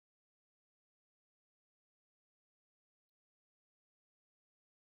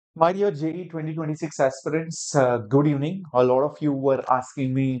My dear JEE 2026 aspirants, good evening. A lot of you were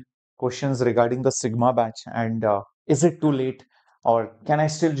asking me questions regarding the Sigma batch and is it too late or can I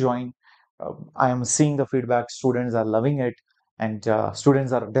still join? I am seeing the feedback, students are loving it and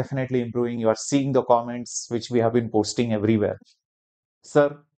students are definitely improving. You are seeing the comments which we have been posting everywhere.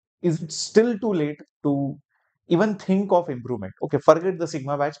 Sir, is it still too late to even think of improvement? Okay, forget the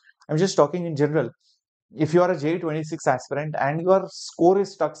Sigma batch. I'm just talking in general. If you are a J26 aspirant and your score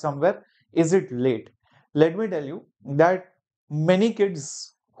is stuck somewhere, is it late? Let me tell you that many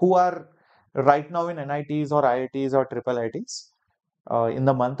kids who are right now in NITs or IITs or triple IITs in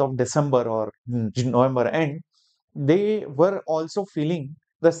the month of December or November end, they were also feeling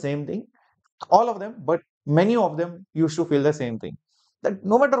the same thing. All of them, but many of them used to feel the same thing. That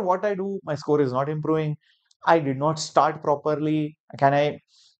no matter what I do, my score is not improving. I did not start properly. Can I,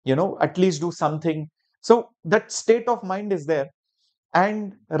 at least do something? So that state of mind is there.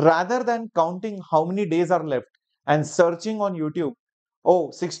 And rather than counting how many days are left and searching on YouTube,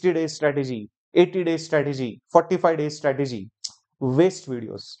 oh, 60 days strategy, 80 days strategy, 45 days strategy, waste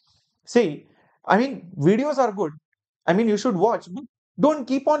videos. See, I mean, videos are good. I mean, you should watch, but don't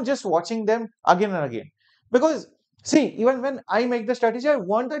keep on just watching them again and again. Because see, even when I make the strategy, I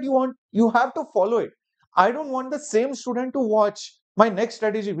want that you have to follow it. I don't want the same student to watch my next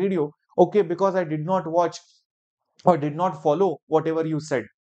strategy video, okay, because I did not watch or did not follow whatever you said.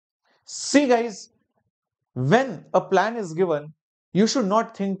 See, guys, when a plan is given, you should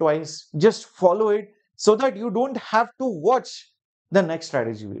not think twice, just follow it so that you don't have to watch the next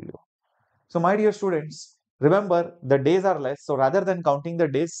strategy video. So, my dear students, remember the days are less. So, rather than counting the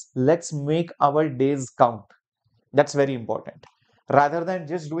days, let's make our days count. That's very important. Rather than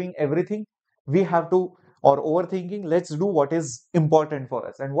just doing everything, we have to, or overthinking, let's do what is important for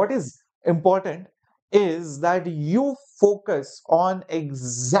us. And what is important is that you focus on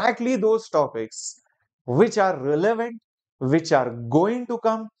exactly those topics which are relevant, which are going to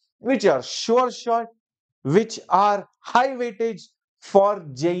come, which are sure shot, which are high weightage for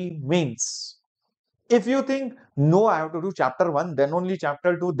JEE mains. If you think, no, I have to do chapter 1, then only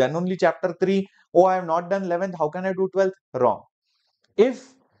chapter 2, then only chapter 3, oh, I have not done 11th, how can I do 12th? Wrong.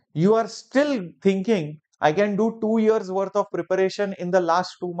 If you are still thinking, I can do 2 years worth of preparation in the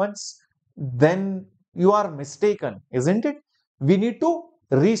last 2 months, then you are mistaken, isn't it? We need to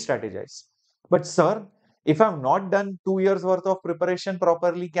re strategize. But, sir, if I've not done 2 years worth of preparation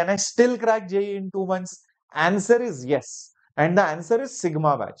properly, can I still crack JEE in 2 months? Answer is yes. And the answer is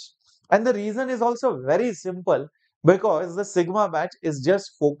Sigma batch. And the reason is also very simple because the Sigma batch is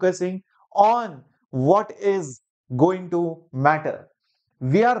just focusing on what is going to matter.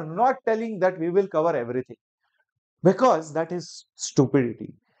 We are not telling that we will cover everything because that is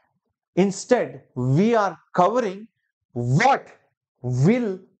stupidity. Instead, we are covering what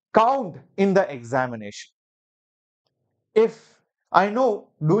will count in the examination. If I know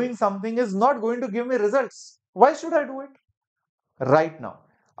doing something is not going to give me results, why should I do it right now?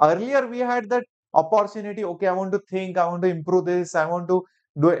 Earlier, we had that opportunity. Okay, I want to think, I want to improve this, I want to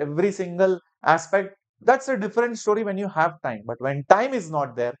do every single aspect. That's a different story when you have time. But when time is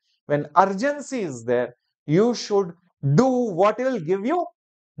not there, when urgency is there, you should do what will give you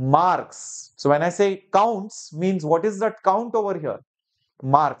marks. So when I say counts, means what is that count over here?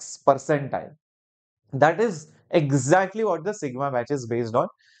 Marks, percentile. That is exactly what the Sigma batch is based on.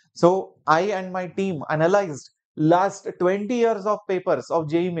 So I and my team analyzed last 20 years of papers of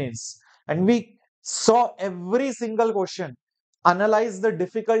JEE Mains and we saw every single question, analyze the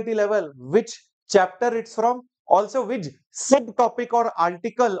difficulty level, which chapter it's from, also which subtopic or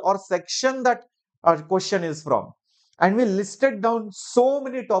article or section that question is from. And we listed down so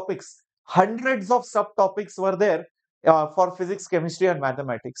many topics, hundreds of subtopics were there for physics, chemistry, and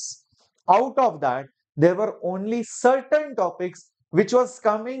mathematics. Out of that, there were only certain topics which was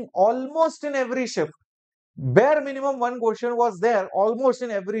coming almost in every shift. Bare minimum one question was there almost in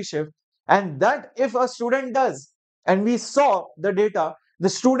every shift. And that if a student does, and we saw the data, the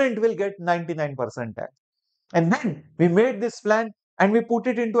student will get 99 percentile. And then we made this plan and we put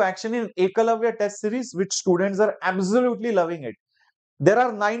it into action in Ekalavya test series, which students are absolutely loving it. There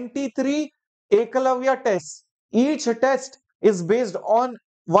are 93 Ekalavya tests. Each test is based on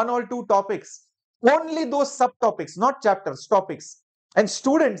one or two topics. Only those subtopics, not chapters, topics. And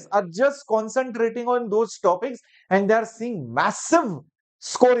students are just concentrating on those topics and they are seeing massive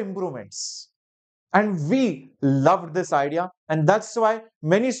score improvements. And we loved this idea. And that's why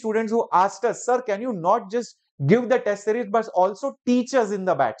many students who asked us, sir, can you not just give the test series, but also teach us in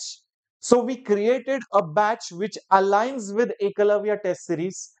the batch? So we created a batch which aligns with Ekalavya test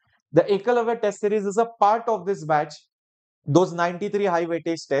series. The Ekalavya test series is a part of this batch. those 93 high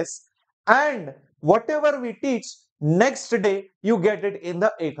weightage tests, and whatever we teach, next day you get it in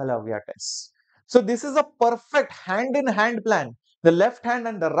the Ekalavya test. So this is a perfect hand-in-hand plan. The left hand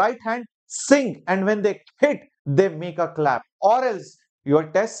and the right hand sync, and when they hit, they make a clap. Or else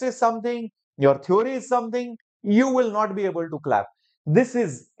your test is something, your theory is something, you will not be able to clap. This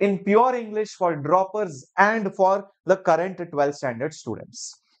is in pure English for droppers and for the current 12th standard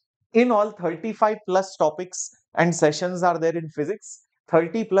students. In all, 35 plus topics and sessions are there in physics,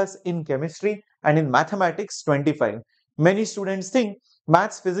 30 plus in chemistry, and in mathematics, 25. Many students think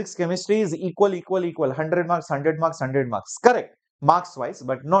maths, physics, chemistry is equal, 100 marks, 100 marks, 100 marks. Correct, marks wise,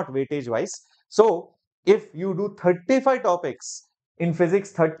 but not weightage wise. So, if you do 35 topics in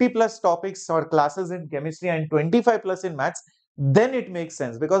physics, 30 plus topics or classes in chemistry, and 25 plus in maths, then it makes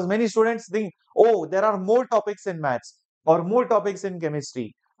sense, because many students think, oh, there are more topics in maths or more topics in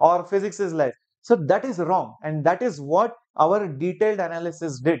chemistry or physics is less. So that is wrong, and that is what our detailed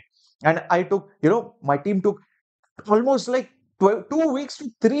analysis did. And I took, my team took almost like 2 weeks to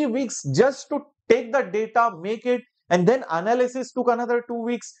 3 weeks just to take the data, make it, and then analysis took another 2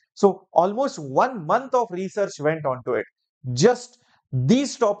 weeks. So almost 1 month of research went onto it. Just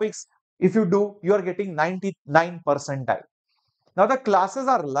these topics, if you do, you are getting 99 percentile. Now the classes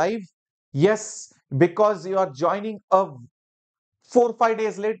are live, yes, because you are joining a 4 5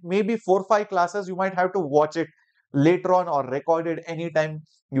 days late, maybe 4 5 classes, you might have to watch it later on or record it anytime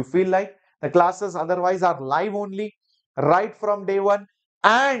you feel like. The classes otherwise are live only, right from day one,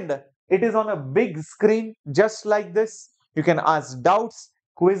 and it is on a big screen just like this. You can ask doubts,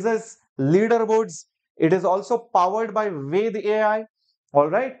 quizzes, leaderboards. It is also powered by Ved AI, all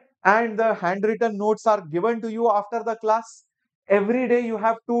right, and the handwritten notes are given to you after the class. Every day you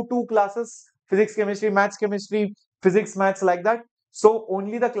have two classes: physics, chemistry, maths, chemistry, physics, maths, like that. So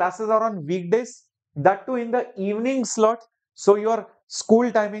only the classes are on weekdays, that too in the evening slot. So your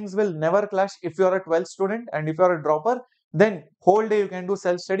school timings will never clash. If you are a 12th student and if you are a dropper, then whole day you can do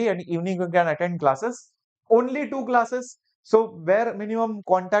self-study and evening you can attend classes. Only two classes. So where minimum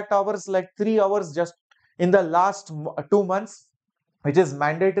contact hours like 3 hours just in the last 2 months, which is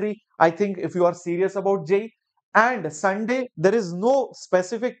mandatory, I think, if you are serious about JEE. And Sunday, there is no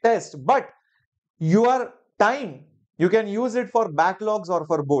specific test, but your time, you can use it for backlogs or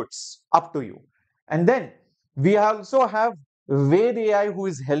for boards, up to you. And then we also have Ved AI, who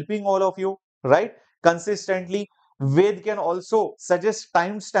is helping all of you, right, consistently. Ved can also suggest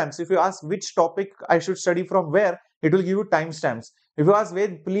timestamps. If you ask which topic I should study from where, it will give you timestamps. If you ask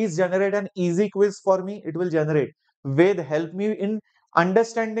Ved, please generate an easy quiz for me, it will generate. Ved, help me in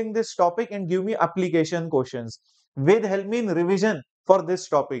understanding this topic and give me application questions. Ved, help me in revision for this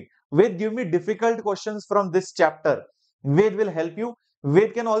topic. Ved, give me difficult questions from this chapter. Ved will help you.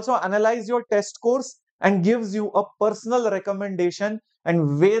 Ved can also analyze your test scores and gives you a personal recommendation.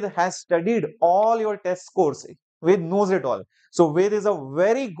 And Ved has studied all your test scores. Ved knows it all. So Ved is a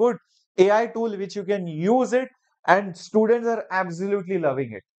very good AI tool which you can use it, and students are absolutely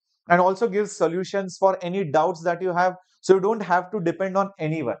loving it. And also gives solutions for any doubts that you have. So you don't have to depend on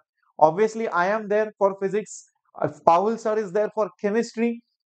anyone. Obviously, I am there for physics. Paul sir is there for chemistry.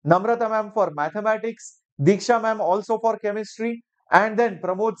 Namrata ma'am for mathematics, Diksha ma'am also for chemistry, and then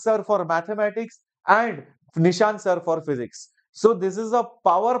Pramod sir for mathematics, and Nishant sir for physics. So this is a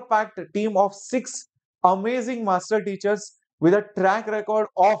power-packed team of 6 amazing master teachers with a track record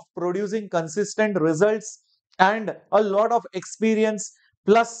of producing consistent results and a lot of experience.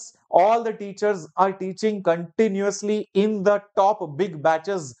 Plus, all the teachers are teaching continuously in the top big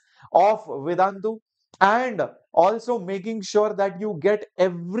batches of Vedantu, and also making sure that you get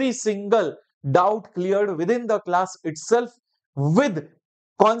every single doubt cleared within the class itself, with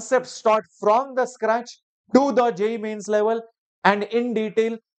concepts taught from the scratch to the JEE Mains level, and in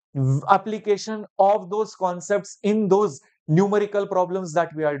detail application of those concepts in those numerical problems that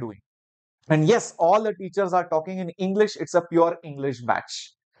we are doing. And yes, all the teachers are talking in English. It's a pure English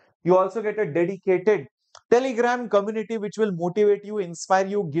batch. You also get a dedicated Telegram community which will motivate you, inspire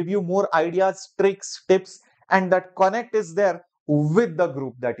you, give you more ideas, tricks, tips, and that connect is there with the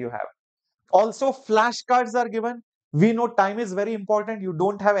group that you have. Also, flashcards are given. We know time is very important. You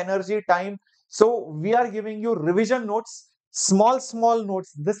don't have energy, time. So we are giving you revision notes, small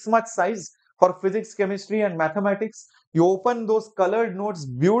notes, this much size, for physics, chemistry, and mathematics. You open those colored notes,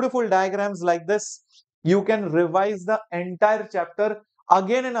 beautiful diagrams like this. You can revise the entire chapter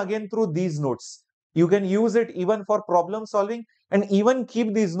again and again through these notes. You can use it even for problem solving, and even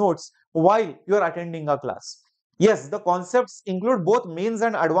keep these notes while you are attending a class. Yes, the concepts include both mains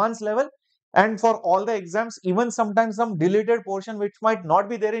and advanced level. And for all the exams, even sometimes some deleted portion which might not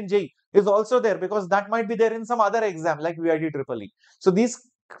be there in JEE is also there, because that might be there in some other exam like VIT. So these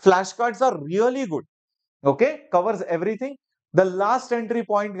flashcards are really good. Okay, covers everything. The last entry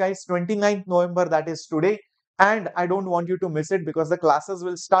point, guys, 29th November, that is today. And I don't want you to miss it, because the classes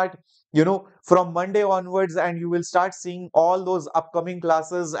will start, from Monday onwards, and you will start seeing all those upcoming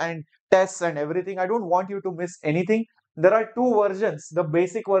classes and tests and everything. I don't want you to miss anything. There are two versions, the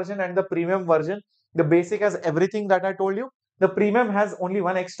basic version and the premium version. The basic has everything that I told you. The premium has only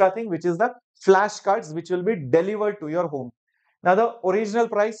one extra thing, which is the flashcards, which will be delivered to your home. Now, the original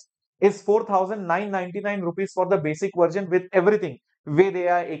price is 4,999 rupees for the basic version with everything. Ved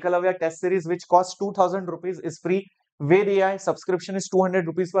AI, Ekalavya test series, which costs 2,000 rupees, is free. Ved AI subscription is 200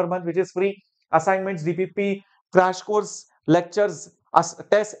 rupees per month, which is free. Assignments, DPP, crash course, lectures,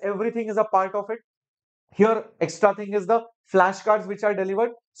 tests, everything is a part of it. Here, extra thing is the flashcards which are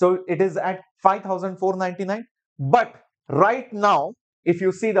delivered. So it is at 5,499. But right now, if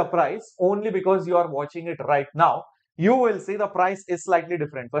you see the price, only because you are watching it right now, you will see the price is slightly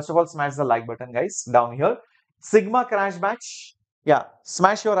different. First of all, smash the like button, guys, down here. Sigma Crash Batch. Yeah,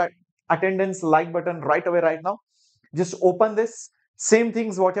 smash your attendance like button right away, right now. Just open this. Same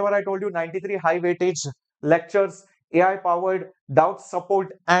things, whatever I told you, 93 high weightage lectures, AI powered doubt support,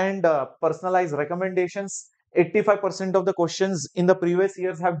 and personalized recommendations. 85% of the questions in the previous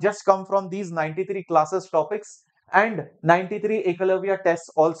years have just come from these 93 classes topics, and 93 Ekalavya tests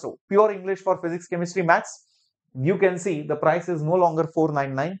also. Pure English for physics, chemistry, maths. You can see the price is no longer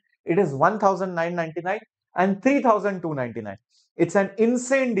 499. It is 1,999 and 3,299. It's an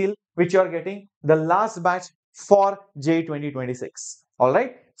insane deal which you are getting, the last batch for JEE 2026. All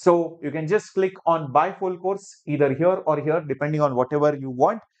right. So you can just click on buy full course either here or here, depending on whatever you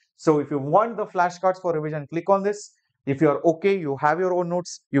want. So if you want the flashcards for revision, click on this. If you're okay, you have your own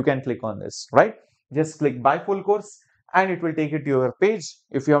notes, you can click on this, right? Just click buy full course and it will take you to your page.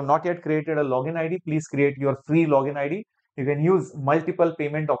 If you have not yet created a login ID, please create your free login ID. You can use multiple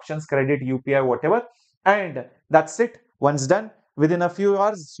payment options, credit, UPI, whatever. And that's it. Once done, within a few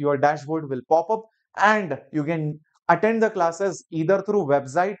hours, your dashboard will pop up and you can attend the classes either through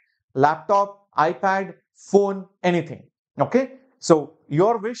website, laptop, iPad, phone, anything. Okay. So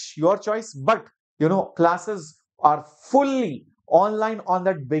your wish, your choice, but classes are fully online on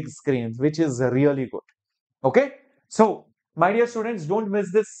that big screen, which is really good. Okay. So my dear students, don't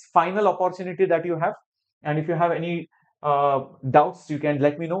miss this final opportunity that you have. And if you have any doubts, you can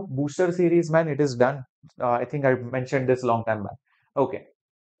let me know. Booster series, man, it is done. I think I mentioned this long time back. Okay.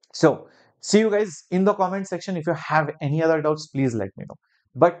 So see you guys in the comment section. If you have any other doubts, please let me know.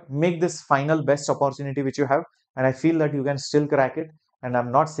 But make this final best opportunity which you have. And I feel that you can still crack it. And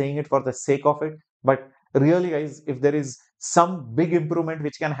I'm not saying it for the sake of it. But really, guys, if there is some big improvement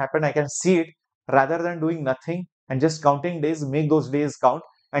which can happen, I can see it, rather than doing nothing and just counting days. Make those days count.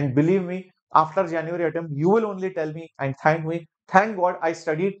 And believe me, after January attempt, you will only tell me and thank me. Thank God I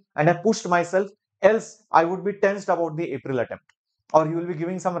studied and I pushed myself. Else, I would be tensed about the April attempt, or you will be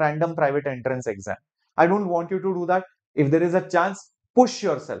giving some random private entrance exam. I don't want you to do that. If there is a chance, push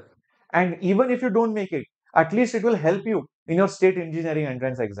yourself. And even if you don't make it, at least it will help you in your state engineering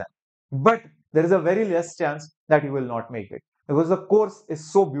entrance exam. But there is a very less chance that you will not make it, because the course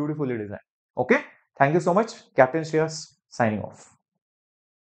is so beautifully designed. Okay. Thank you so much. Captain Shreyas signing off.